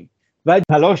آلبانی و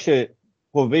تلاش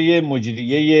قوه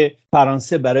مجریه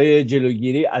فرانسه برای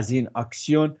جلوگیری از این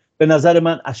اکسیون به نظر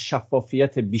من از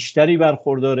شفافیت بیشتری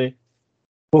برخورداره.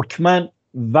 حتما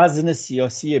وزن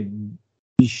سیاسی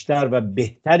بیشتر و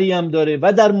بهتری هم داره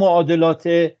و در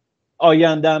معادلات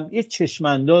آیندهم یک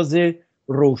چشمانداز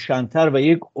روشن‌تر و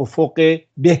یک افق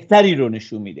بهتری رو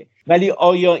نشون میده. ولی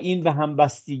آیا این به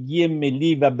همبستگی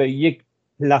ملی و به یک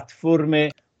پلتفرم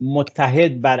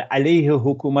متحد بر علیه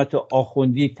حکومت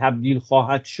آخوندی تبدیل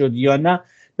خواهد شد یا نه؟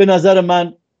 به نظر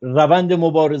من روند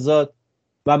مبارزات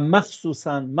و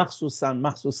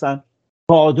مخصوصاً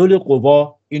تعادل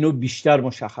قوا اینو بیشتر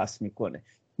مشخص میکنه.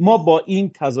 ما با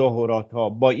این تظاهرات ها،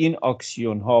 با این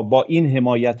اکسیون ها، با این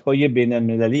حمایت های بین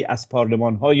المللی از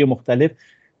پارلمان های مختلف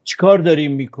چیکار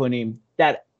داریم میکنیم؟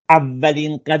 در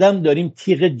اولین قدم داریم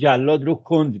تیغ جلاد رو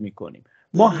کند میکنیم.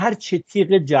 ما هر چه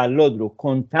تیغ جلاد رو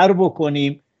کنتر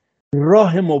بکنیم،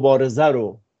 راه مبارزه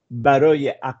رو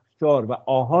برای اقشار و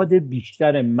آحاد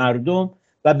بیشتر مردم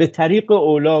و به طریق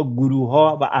اولا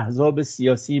گروه‌ها و احزاب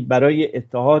سیاسی برای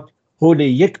اتحاد حول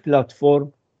یک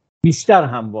پلتفرم بیشتر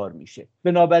هموار میشه.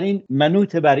 بنابراین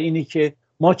منوط بر اینی که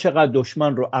ما چقدر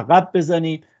دشمن رو عقب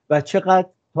بزنیم و چقدر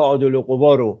تعادل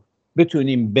قوا رو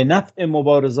بتونیم به نفع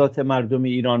مبارزات مردم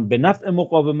ایران، به نفع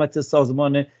مقاومت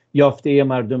سازمان یافته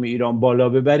مردم ایران بالا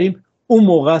ببریم. اون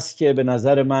موقع است که به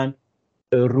نظر من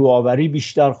روآوری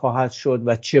بیشتر خواهد شد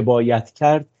و چه باید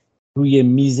کرد روی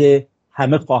میز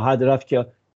همه خواهد رفت که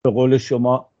به قول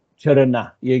شما چرا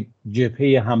نه یک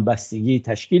جبهه همبستگی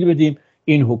تشکیل بدیم،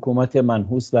 این حکومت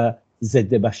منحوس و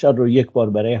ضد بشر رو یک بار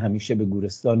برای همیشه به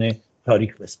گورستان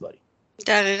تاریخ بسپاریم.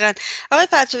 دقیقاً. آقای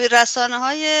پرتوی،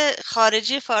 رسانه‌های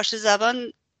خارجی فارسی زبان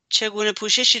چگونه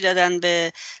پوششی دادن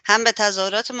به هم به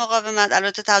تظاهرات مقاومت؟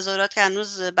 البته تظاهرات که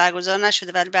هنوز برگزار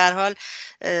نشده، ولی به هر حال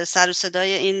سر و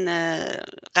صدای این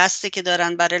قصدی که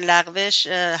دارن برای لغوش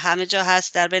همه جا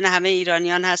هست، در بین همه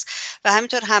ایرانیان هست، و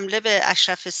همینطور حمله به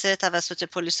اشرف 3 توسط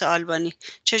پلیس آلبانی.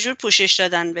 چجور پوشش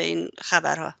دادن به این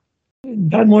خبرها؟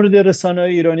 در مورد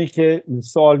رسانه‌های ایرانی که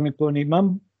سوال می‌کنی،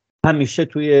 من همیشه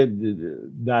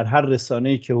در هر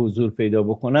رسانه‌ای که حضور پیدا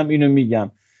بکنم اینو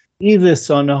میگم، این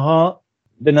رسانه‌ها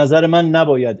به نظر من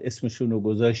نباید اسمشون رو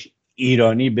گذاشت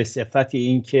ایرانی به صفت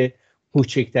این که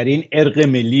کوچکترین ارق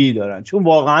ملی دارن، چون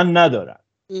واقعا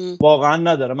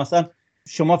ندارن. مثلا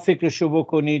شما فکرشو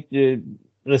بکنید،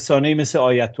 رسانه‌ای مثل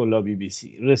آیت الله BBC،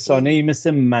 رسانه‌ای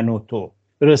مثل منوتو،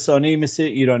 رسانه‌ای مثل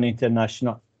ایران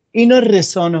اینترنشنال، اینا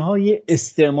رسانه‌های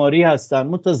استعماری هستن،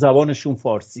 منتها زبانشون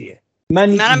فارسیه.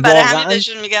 منم برای همین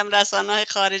بهشون میگم رسانه‌های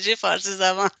خارجی فارسی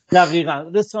زبان. دقیقاً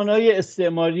رسانه‌های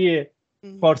استعماری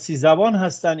فارسی زبان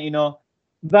هستن اینا.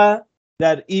 و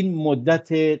در این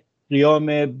مدت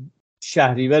قیام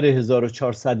شهریور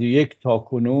 1401 تا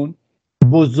کنون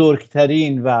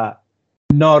بزرگترین و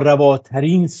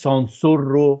نارواترین سانسور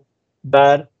رو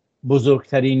بر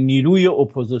بزرگترین نیروی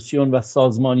اپوزیسیون و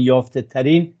سازمان یافته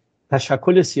ترین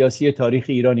تشکل سیاسی تاریخ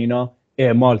ایران اینا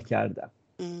اعمال کردن.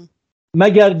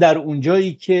 مگر در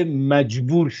اونجایی که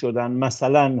مجبور شدن،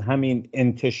 مثلا همین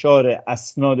انتشار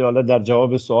اسناد، حالا در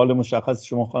جواب سوال مشخص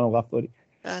شما خانم غفاری،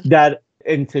 در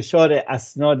انتشار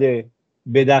اسناد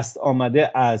به دست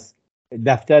آمده از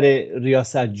دفتر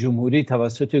ریاست جمهوری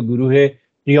توسط گروه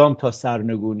قیام تا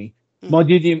سرنگونی، ما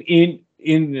دیدیم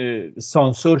این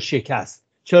سانسور شکست.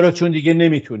 چرا؟ چون دیگه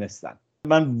نمیتونستن.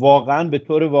 من واقعا به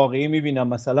طور واقعی میبینم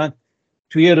مثلا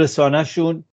توی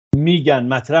رسانه‌شون میگن،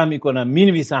 مطرح میکنن،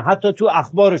 مینویسن، حتی تو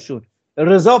اخبارشون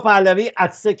رضا پهلوی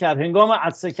عطسه کرد، هنگام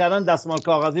عطسه کردن دستمال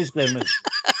کاغذیش قرمز.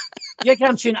 یک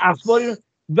همچین اخباری.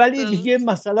 ولی دیگه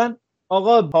مثلا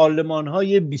آقا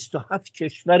پارلمان‌های 27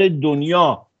 کشور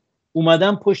دنیا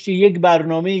اومدن پشت یک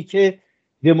برنامه‌ای که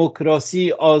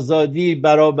دموکراسی، آزادی،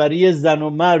 برابری زن و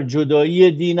مرد،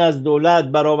 جدایی دین از دولت،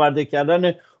 برآورده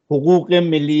کردن حقوق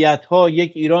ملیت‌ها،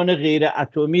 یک ایران غیر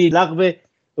اتمی، لغو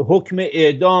حکم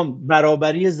اعدام،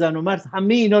 برابری زن و مرد،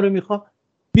 همه اینا رو میخواد.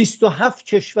 27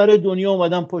 کشور دنیا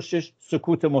اومدن پشتش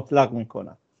سکوت مطلق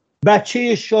میکنن.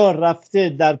 بچه شاه رفته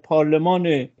در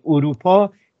پارلمان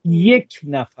اروپا، یک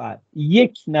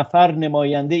نفر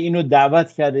نماینده اینو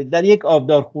دعوت کرده، در یک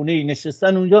آبدارخونه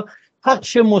نشستن اونجا،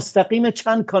 پخش مستقیم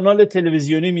چند کانال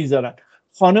تلویزیونی میذارن.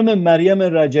 خانم مریم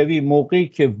رجوی موقعی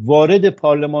که وارد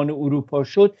پارلمان اروپا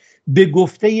شد، به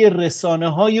گفته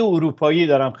رسانه‌های اروپایی،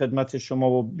 دارم خدمت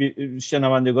شما و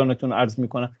شنوندگانتون عرض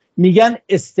میکنم، میگن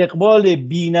استقبال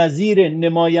بی‌نظیر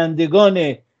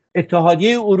نمایندگان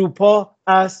اتحادیه اروپا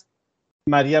از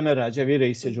مریم رجوی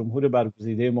رئیس جمهور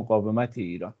برگزیده مقاومت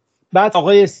ایران. بعد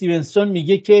آقای استیونسون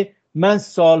میگه که من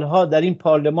سالها در این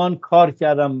پارلمان کار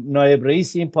کردم، نایب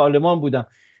رئیس این پارلمان بودم،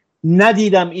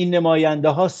 ندیدم این نماینده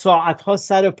ها ساعتها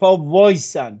سر پا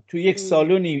وایسن تو یک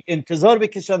سالونی انتظار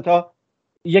بکشن تا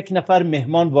یک نفر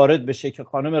مهمان وارد بشه که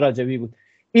خانم رجوی بود.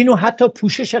 اینو حتی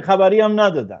پوشش خبری هم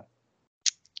ندادن.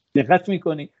 دقت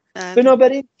میکنی؟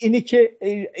 بنابراین اینی که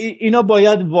اینا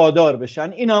باید وادار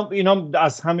بشن. اینا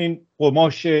از همین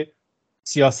قماش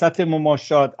سیاست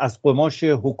مماشات، از قماش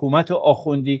حکومت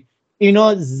آخوندی،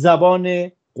 اینا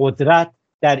زبان قدرت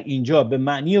در اینجا به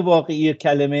معنی واقعی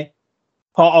کلمه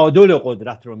تعادل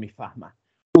قدرت رو میفهمن.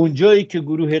 اونجایی که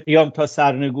گروه قیام تا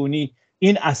سرنگونی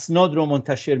این اسناد رو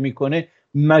منتشر میکنه،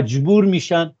 مجبور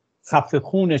میشن خف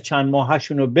خون چند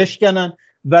ماهشون رو بشکنن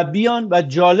و بیان و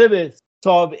جالب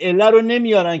صاحب عله رو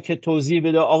نمیارن که توضیح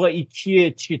بده آقا این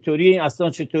کیه، چطوریه، این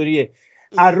اسناد چطوریه.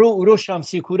 ارو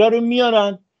شمسی کوره رو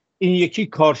میارن این یکی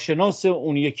کارشناس،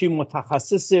 اون یکی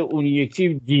متخصص، اون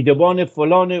یکی دیدبان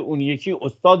فلان، اون یکی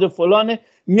استاد فلانه،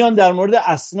 میان در مورد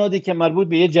اسنادی که مربوط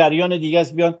به یه جریان دیگه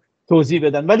است بیان توضیح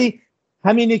بدن. ولی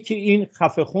همینه که این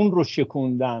خفه خون رو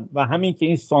شکوندن و همین که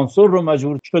این سانسور رو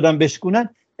مجبور شدن بشکنن،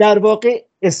 در واقع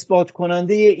اثبات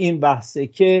کننده این بحثه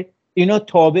که اینا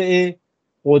تابع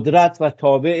قدرت و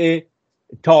تابع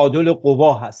تعادل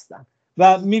قوا هستن.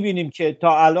 و میبینیم که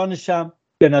تا الانش هم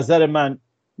به نظر من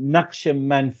نقش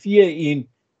منفی این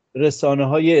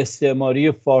رسانه‌های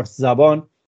استعماری فارس زبان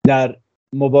در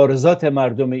مبارزات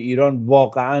مردم ایران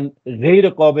واقعا غیر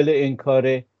قابل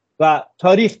انکاره و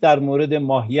تاریخ در مورد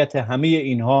ماهیت همه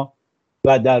اینها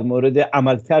و در مورد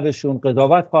عملکردشون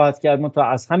قضاوت خواهد کرد. تا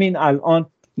از همین الان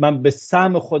من به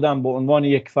سهم خودم به عنوان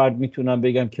یک فرد میتونم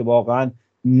بگم که واقعا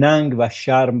ننگ و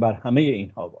شرم بر همه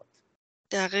اینها بود.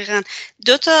 دقیقاً.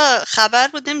 2 تا خبر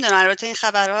بود، نمیدونم البته این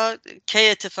خبرها کی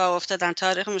اتفاق افتادن،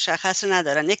 تاریخ مشخصی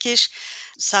ندارن. یکیش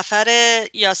سفر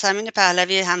یاسمین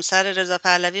پهلوی همسر رضا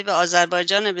پهلوی به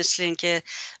آذربایجان، مثل این که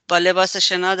با لباس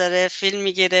شنا داره فیلم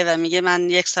میگیره و میگه من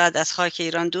 1 ساعت از خاک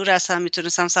ایران دور هستم،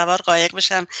 میتونستم سوار قایق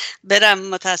بشم برم،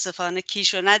 متاسفانه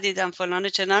کیشو ندیدم فلان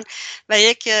چنان. و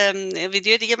یک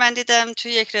ویدیو دیگه من دیدم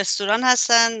توی یک رستوران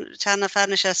هستن، چند نفر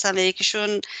نشستن و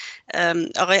یکیشون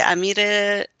آقای امیر،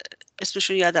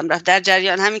 اسمشون یادم رفت، در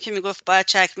جریان، همین که میگفت باید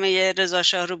چکمه رضا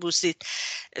شاه رو بوسید،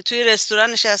 توی رستوران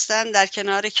نشستن در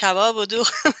کنار کباب و دوغ.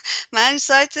 من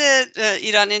سایت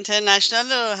ایران اینترنشنال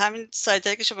و همین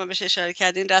سایتایی که شما بهش اشاره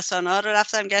کردین، رسانه‌ها رو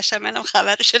رفتم گشتم، منم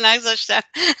خبرشو نگذاشتم.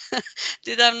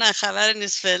 دیدم نه خبر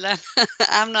نیست فعلا.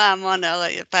 امن و امان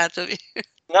آقای پرتوی.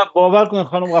 نه باور کنید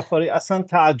خانم غفاری، اصلا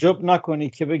تعجب نکنی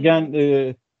که بگن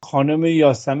خانم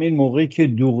یاسمین موقعی که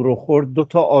دوغ رو خورد 2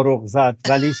 تا آروغ زد،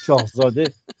 ولی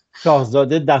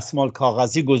شاهزاده دستمال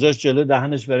کاغذی گذاشت جلو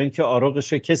دهنش برای اینکه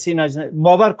آروغش کسی نجنه.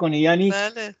 باور کنی یعنی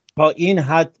بله. تا این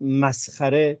حد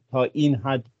مسخره، تا این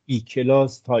حد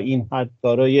بیکلاس، تا این حد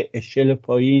دارای اشل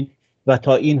پایین و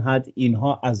تا این حد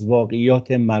اینها از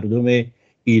واقعیات مردم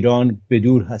ایران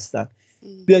بدور هستند.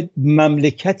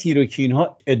 مملکتی رو که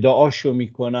اینها ادعاشو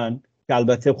میکنن، که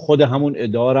البته خود همون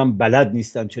ادعا هم بلد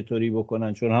نیستن چطوری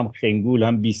بکنن، چون هم خنگول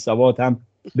هم بی‌سواد هم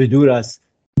بدور از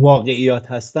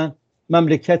واقعیات هستن،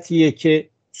 مملکتیه که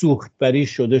سوختبری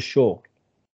شده شغل،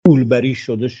 پولبری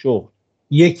شده شغل،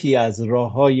 یکی از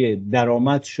راههای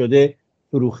درآمد شده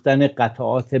فروختن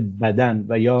قطعات بدن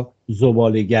و یا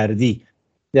زباله‌گردی.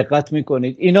 دقت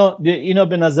میکنید اینا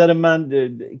به نظر من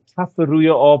کف روی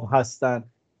آب هستن.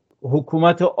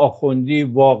 حکومت آخوندی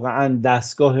واقعا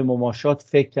دستگاه مماشات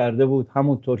فکر کرده بود،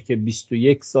 همونطور که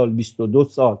 21 سال 22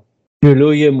 سال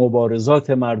جلوی مبارزات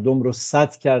مردم رو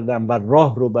سد کردن و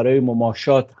راه رو برای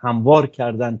مماشات هموار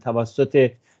کردن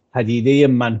توسط پدیده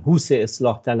منحوس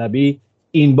اصلاح طلبی.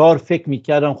 این بار فکر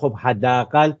میکردن خب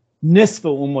حداقل نصف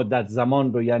اون مدت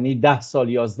زمان رو، یعنی 10 سال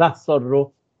 11 سال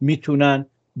رو میتونن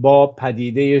با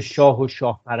پدیده شاه و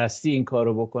شاه پرستی این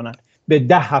کارو بکنن. به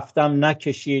 10 هفته هم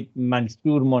نکشید،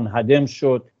 منشور منهدم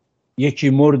شد، یکی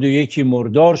مرد و یکی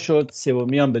مردار شد،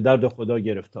 سومی هم به درد خدا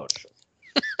گرفتار شد.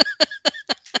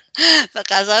 و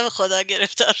غضب خدا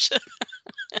گرفتار شد.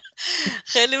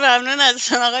 خیلی ممنون از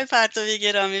آقای پرتوی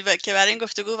گرامی که برای این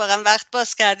گفتگو واقعا وقت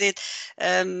باز کردید.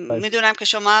 میدونم که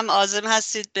شما هم عازم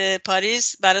هستید به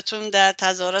پاریس، براتون در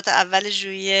تظاهرات اول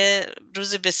ژوئیه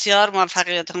روز بسیار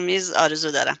موفقیت آمیز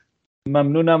آرزو دارم.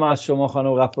 ممنونم از شما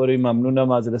خانم غفاری،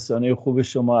 ممنونم از رسانه خوب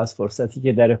شما، از فرصتی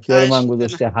که در اختیار من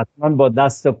گذاشته. حتما با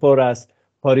دست پر از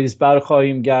پاریس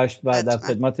برخواهیم گشت و در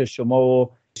خدمت شما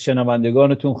و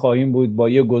شنوندگانتون خواهیم بود با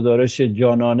یه گزارش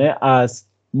جانانه از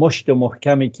مشت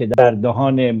محکمی که در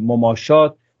دهان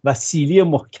مماشات و سیلی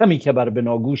محکمی که بر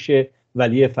بناگوش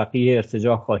ولی فقیه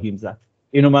ارتجاع خواهیم زد.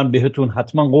 اینو من بهتون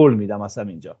حتما قول میدم از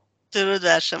همینجا. درود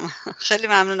بر شما. خیلی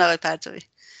ممنون آقای پرتوی.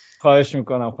 خواهش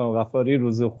میکنم خانم غفاری،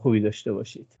 روز خوبی داشته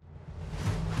باشید.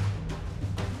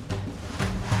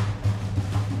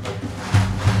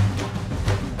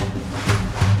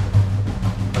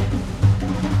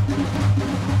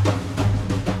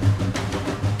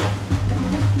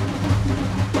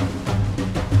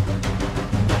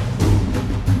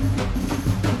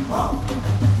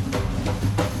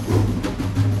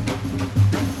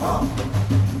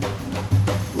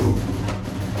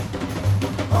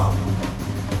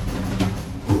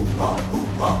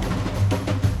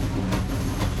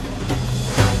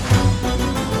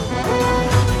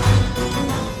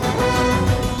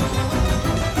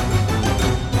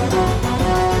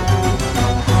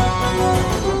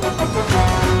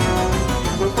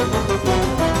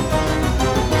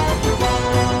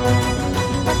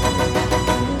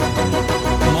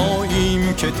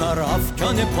 که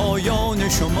طرفکن پایان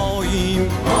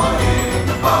شماییم.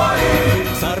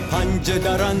 سرپنجه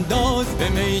در انداز به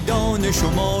میدان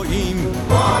شماییم.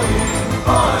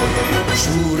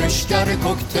 شورشگر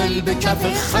کوکتل به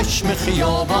کف خشم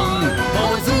خیابان،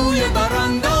 بازوی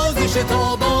برانداز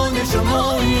شتابان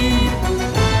شماییم.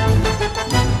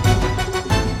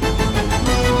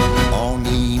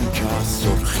 آنیم که از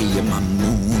سرخی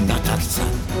ممنون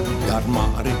نترسن، در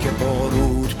معرکه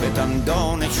بارود به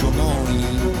دندان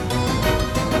شماییم.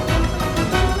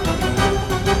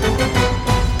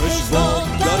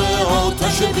 پشتوان در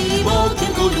آتش بیباک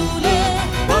گلوله،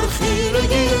 بر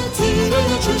خیرگی تیره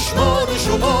چشمان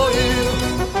شماییم.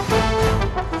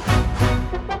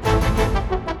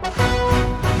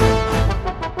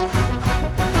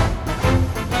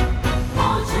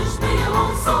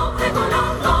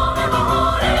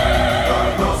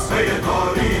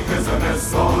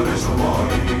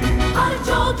 هر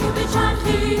جا که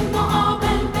بچرخیم ما